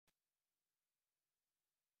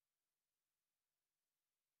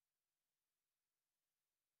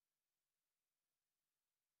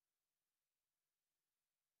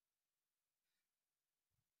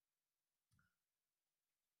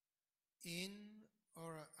in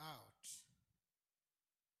or out.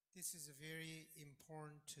 This is very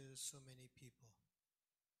important to so many people.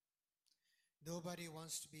 Nobody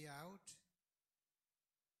wants to be out.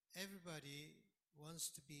 Everybody wants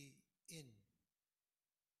to be in.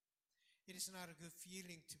 It is not a good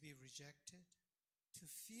feeling to be rejected, to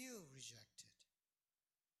feel rejected.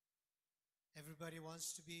 Everybody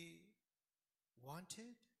wants to be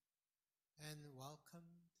wanted and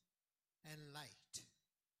welcomed and liked.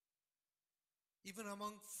 Even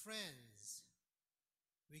among friends,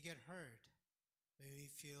 we get hurt when we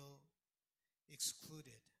feel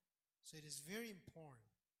excluded. So it is very important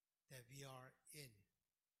that we are in,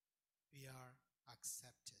 we are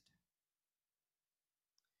accepted.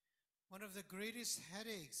 One of the greatest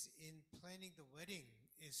headaches in planning the wedding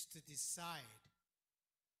is to decide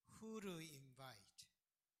who to invite.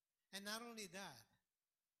 And not only that,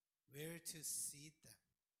 where to seat them.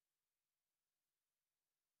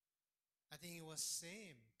 I think it was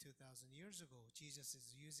same 2,000 years ago. Jesus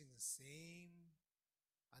is using the same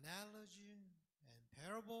analogy and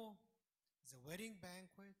parable. It's a wedding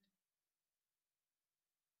banquet.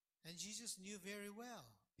 And Jesus knew very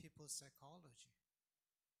well people's psychology.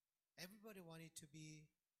 Everybody wanted to be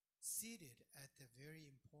seated at the very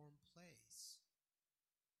important place.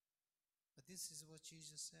 But this is what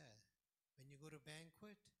Jesus said. When you go to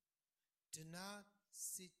banquet, do not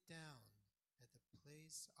sit down at the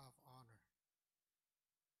place of honor.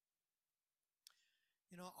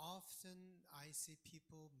 You know, often I see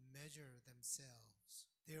people measure themselves,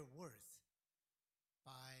 their worth,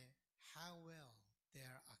 by how well they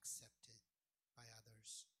are accepted by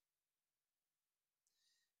others.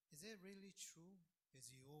 Is it really true?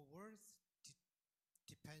 Is your worth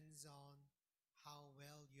depends on how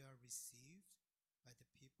well you are received by the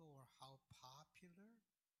people or how popular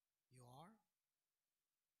you are?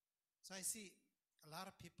 So I see a lot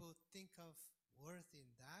of people think of worth in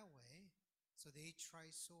that way, so they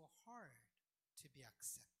try so hard to be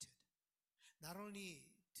accepted. Not only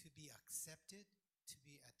to be accepted, to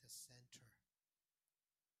be at the center.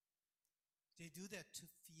 They do that to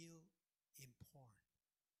feel important,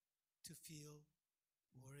 to feel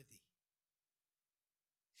worthy.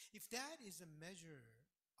 If that is a measure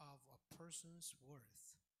of a person's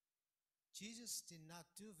worth, Jesus did not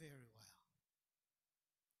do very well.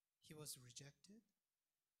 He was rejected,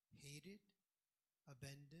 hated,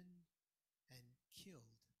 abandoned, and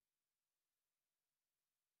killed.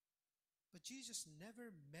 But Jesus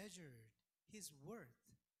never measured his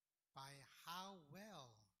worth by how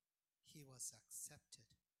well he was accepted.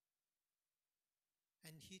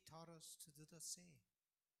 And he taught us to do the same.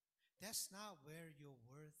 That's not where your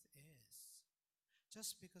worth is.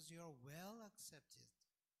 Just because you're well accepted,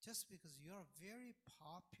 just because you're very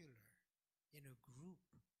popular in a group,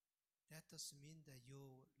 that doesn't mean that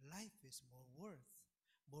your life is more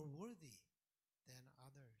worthy than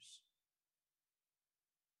others.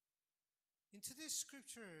 In today's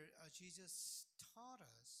scripture, Jesus taught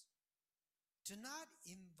us, do not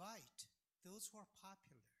invite those who are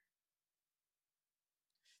popular.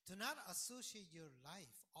 Do not associate your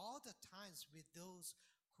life all the times with those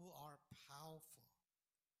who are powerful,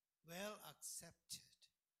 well accepted,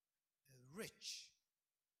 rich.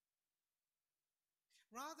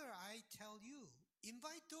 Rather, I tell you,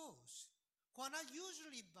 invite those who are not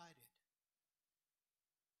usually invited.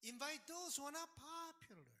 Invite those who are not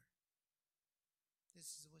popular.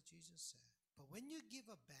 This is what Jesus said. But when you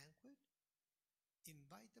give a banquet,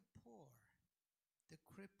 invite the poor, the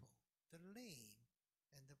crippled, the lame,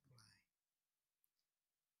 and the blind.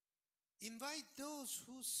 Invite those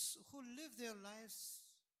who live their lives,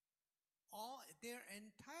 their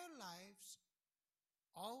entire lives,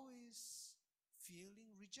 always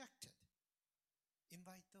feeling rejected.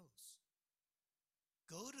 Invite those.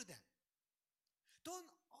 Go to them. Don't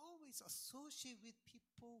always associate with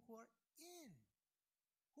people who are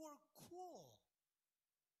who are cool.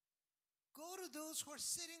 Go to those who are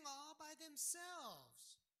sitting all by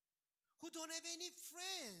themselves, who don't have any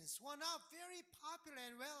friends, who are not very popular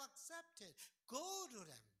and well accepted. Go to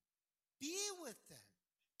them. Be with them.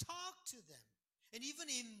 Talk to them. And even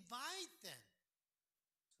invite them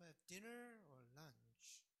to have dinner or lunch.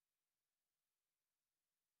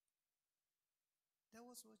 That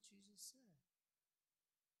was what Jesus said.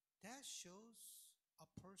 That shows a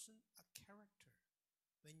person a character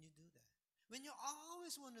when you do that. When you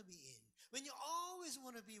always want to be in. When you always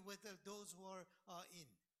want to be with those who are in.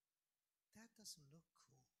 That doesn't look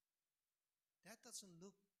cool. That doesn't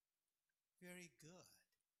look very good.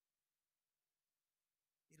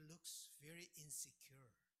 It looks very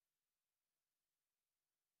insecure.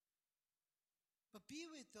 But be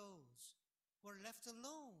with those who are left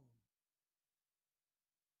alone,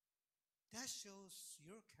 shows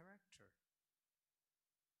your character.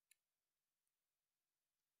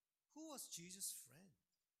 Who was Jesus' friend?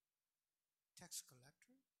 Tax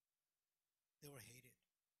collector? They were hated,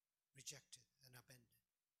 rejected, and abandoned.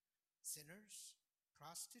 Sinners,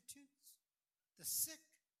 prostitutes, the sick,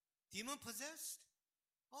 demon possessed.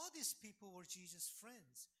 All these people were Jesus'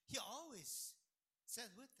 friends. He always sat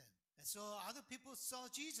with them. And so other people saw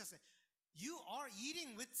Jesus. You are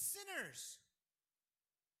eating with sinners.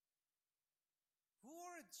 Who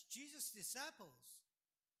are Jesus' disciples?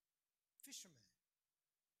 Fishermen.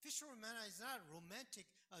 Fisherman is not a romantic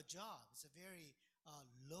job. It's a very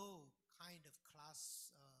low kind of class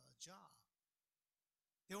job.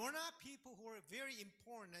 They were not people who were very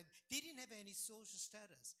important, and they didn't have any social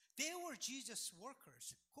status. They were Jesus'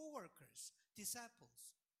 workers, co-workers,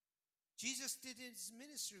 disciples. Jesus did his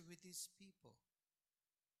ministry with these people.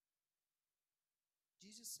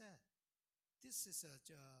 Jesus said, this is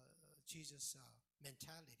Jesus'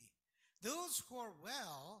 mentality. Those who are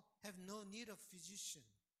well have no need of physician,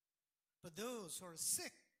 but those who are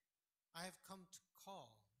sick, I have come to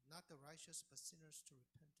call, not the righteous, but sinners to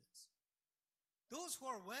repentance. Those who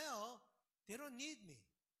are well, they don't need me,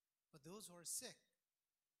 but those who are sick,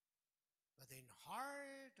 whether in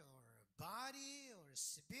heart or body or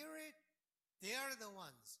spirit, they are the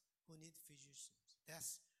ones who need physicians.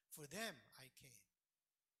 That's for them I came.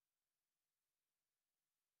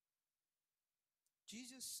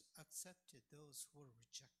 Jesus accepted those who were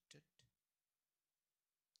rejected.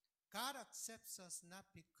 God accepts us not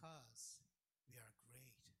because we are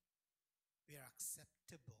great, we are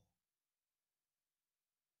acceptable.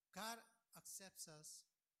 God accepts us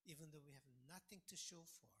even though we have nothing to show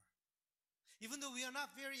for. Even though we are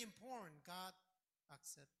not very important, God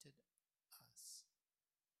accepted us.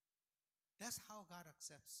 That's how God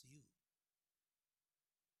accepts you.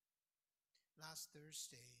 Last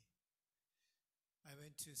Thursday, I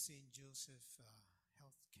went to St. Joseph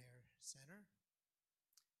Healthcare Center.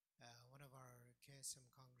 One of our KSM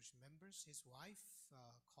Congress members, his wife,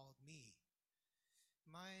 called me.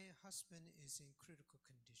 My husband is in critical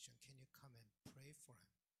condition. Can you come and pray for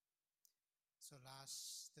him? So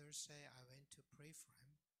last Thursday, I went to pray for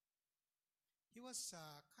him. He was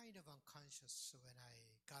kind of unconscious. So when I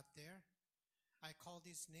got there, I called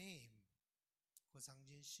his name, Ko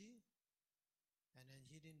Sang-jin Shi, and then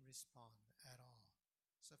he didn't respond at all.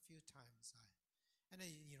 So a few times and then,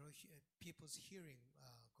 people's hearing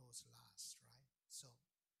goes last, right? So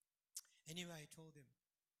anyway, I told him,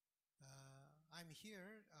 I'm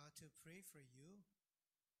here to pray for you.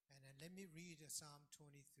 And then let me read Psalm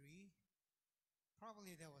 23.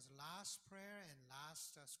 Probably that was last prayer and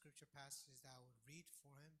last scripture passage that I would read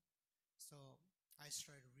for him. So I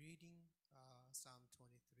started reading Psalm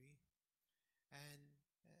 23. And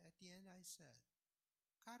at the end I said,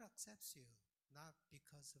 God accepts you not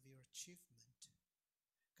because of your achievement.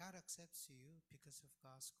 God accepts you because of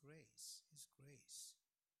God's grace, His grace.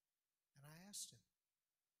 And I asked him,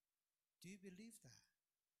 do you believe that?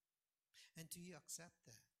 And do you accept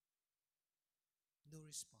that? No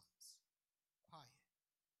response. Quiet.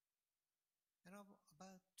 And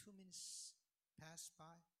about 2 minutes passed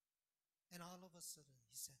by, and all of a sudden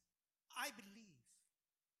he said, I believe.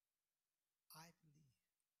 I believe.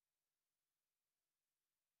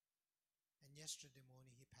 And yesterday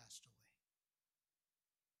morning he passed away.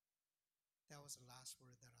 That was the last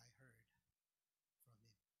word that I heard from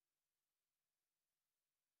him.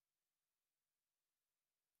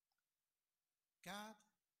 God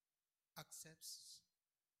accepts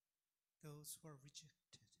those who are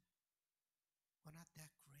rejected. We're not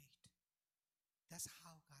that great. That's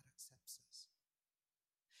how God accepts us.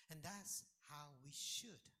 And that's how we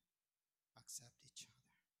should accept each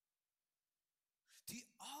other. Do you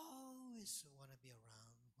always want to be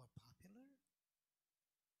around who are popular,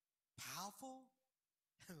 powerful,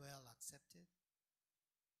 and well accepted?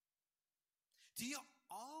 Do you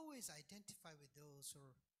always identify with those who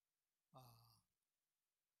are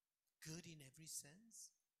good in every sense?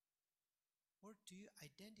 Or do you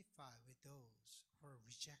identify with those who are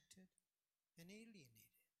rejected and alienated?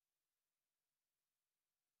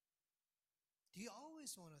 Do you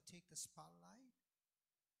always want to take the spotlight?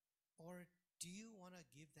 Or do you want to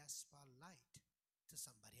give that spotlight to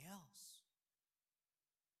somebody else?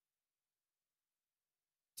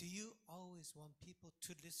 Do you always want people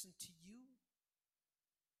to listen to you?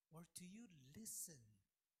 Or do you listen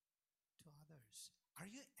to others? Are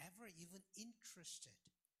you ever even interested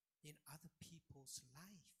in other people's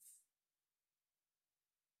life?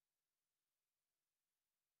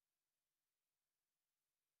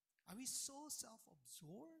 Are we so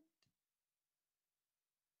self-absorbed?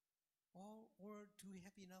 Or do we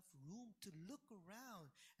have enough room to look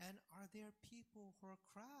around? And are there people who are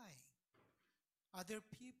crying? Are there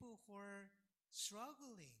people who are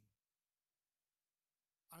struggling?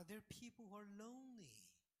 Are there people who are lonely?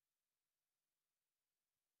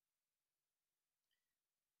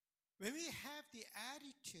 When we have the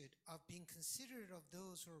attitude of being considerate of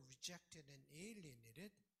those who are rejected and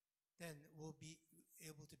alienated, then we'll be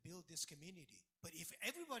able to build this community. But if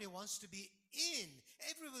everybody wants to be in,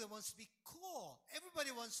 everybody wants to be cool, everybody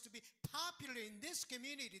wants to be popular in this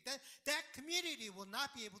community, then that community will not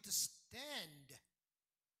be able to stand.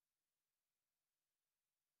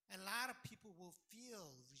 And a lot of people will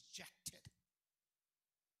feel rejected.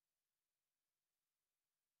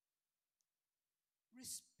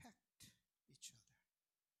 Respect each other,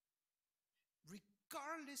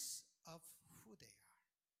 regardless of who they are.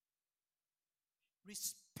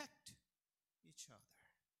 Respect each other.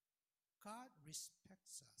 God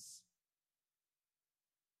respects us.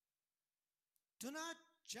 Do not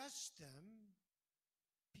judge them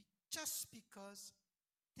just because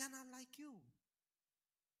they're not like you.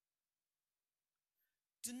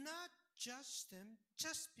 Do not judge them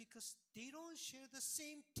just because they don't share the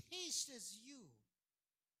same taste as you.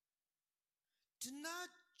 Do not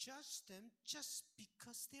judge them just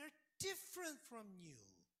because they're different from you.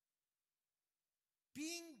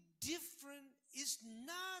 Being different is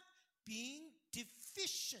not being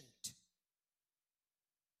deficient.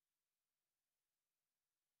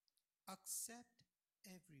 Accept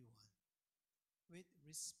everyone with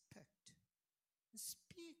respect.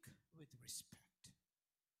 Speak with respect.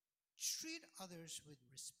 Treat others with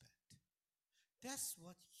respect. That's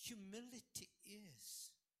what humility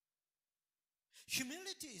is.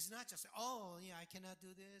 Humility is not just, oh, yeah, I cannot do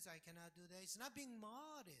this, I cannot do that. It's not being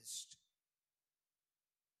modest.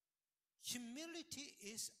 Humility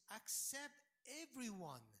is accept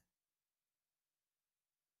everyone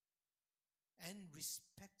and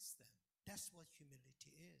respects them. That's what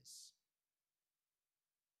humility is.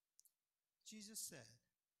 Jesus said,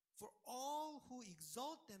 for all who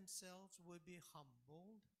exalt themselves will be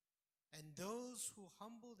humbled, and those who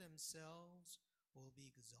humble themselves will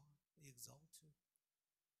be exalted.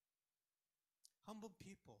 Humble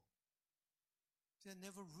people, they're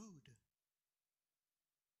never rude.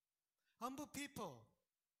 Humble people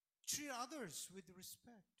treat others with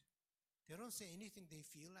respect. They don't say anything they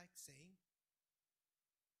feel like saying.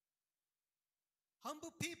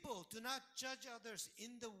 Humble people do not judge others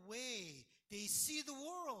in the way they see the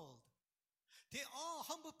world.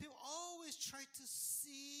 Humble people always try to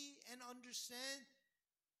see and understand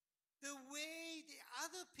the way the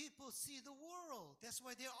other people see the world. That's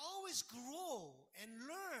why they always grow and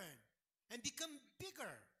learn and become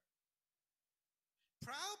bigger.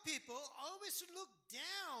 Proud people always look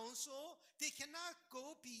down so they cannot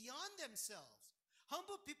go beyond themselves.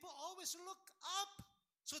 Humble people always look up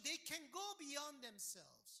so they can go beyond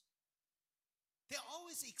themselves. They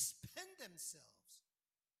always expand themselves.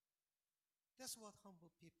 That's what humble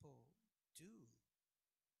people do.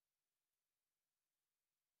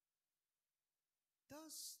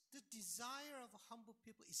 Thus, the desire of humble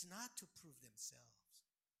people is not to prove themselves.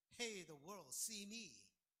 Hey, the world, see me,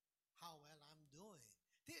 how well I'm doing.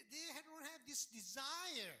 They don't have this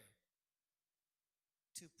desire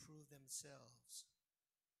to prove themselves.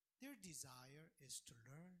 Their desire is to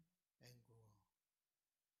learn and grow.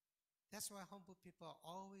 That's why humble people are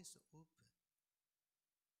always open.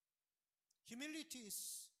 Humility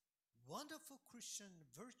is wonderful Christian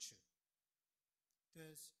virtue.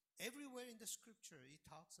 There's everywhere in the scripture it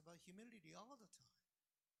talks about humility all the time.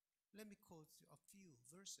 Let me quote a few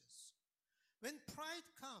verses. When pride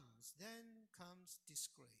comes, then comes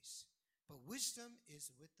disgrace, but wisdom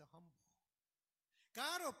is with the humble.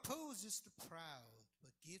 God opposes the proud,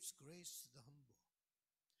 but gives grace to the humble.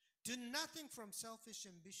 Do nothing from selfish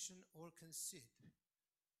ambition or conceit,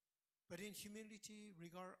 but in humility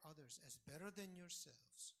regard others as better than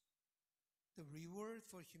yourselves. The reward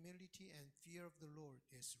for humility and fear of the Lord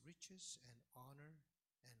is riches and honor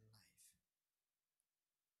and life.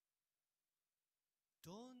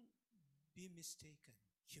 Don't be mistaken.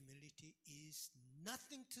 Humility is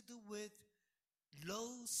nothing to do with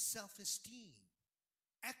low self-esteem.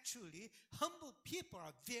 Actually, humble people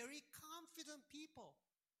are very confident people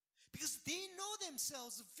because they know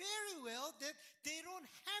themselves very well that they don't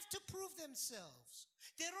have to prove themselves.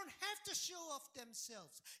 They don't have to show off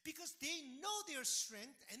themselves because they know their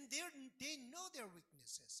strength and they know their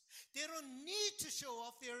weaknesses. They don't need to show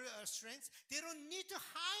off their strengths. They don't need to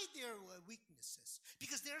hide their weaknesses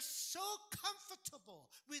because they're so comfortable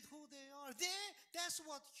with who they are. That's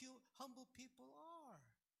what humble people are.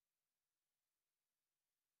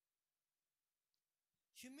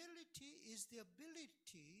 Humility is the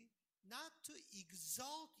ability not to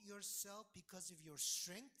exalt yourself because of your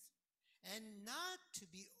strength and not to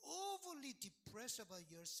be overly depressed about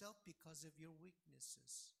yourself because of your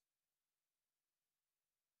weaknesses.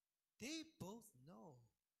 They both know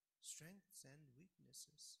strengths and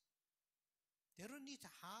weaknesses. They don't need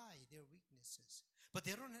to hide their weaknesses, but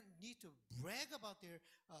they don't need to brag about their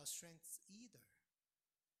strengths either.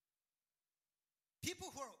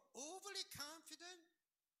 People who are overly confident,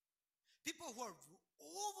 people who are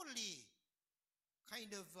overly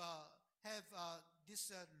kind of have this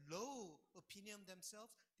low opinion of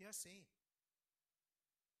themselves, they are same.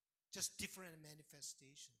 Just different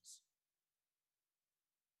manifestations.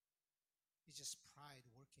 It's just pride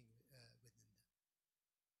working within them.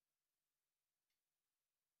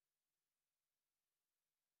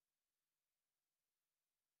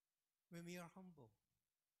 When we are humble,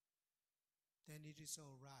 then it is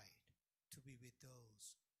all right to be with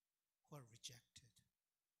those who are rejected,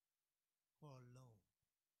 who are alone.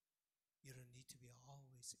 You don't need to be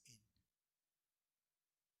always in.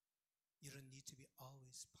 You don't need to be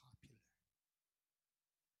always popular.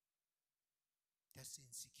 That's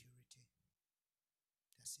insecurity.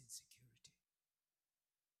 That's insecurity.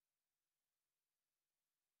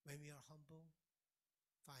 When we are humble,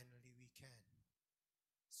 finally we can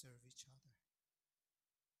serve each other.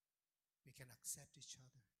 We can accept each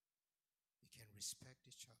other. We can respect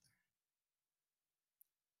each other.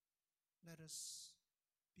 Let us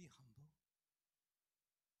be humble.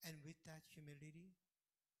 And with that humility,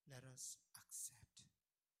 let us accept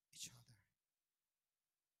each other.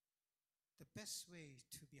 The best way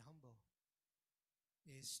to be humble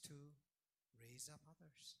is to raise up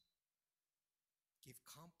others, give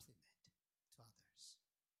compliment to others,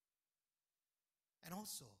 and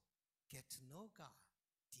also get to know God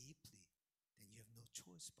deeply. Then you have no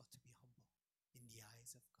choice but to be humble in the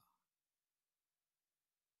eyes of God.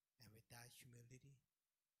 And with that humility,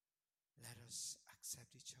 let us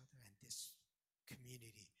accept each other, and this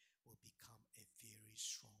community will become a very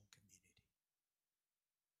strong community.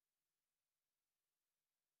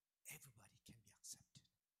 Everybody can be accepted.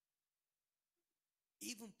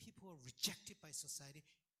 Even people who are rejected by society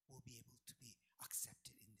will be able to be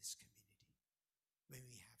accepted in this community when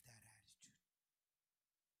we have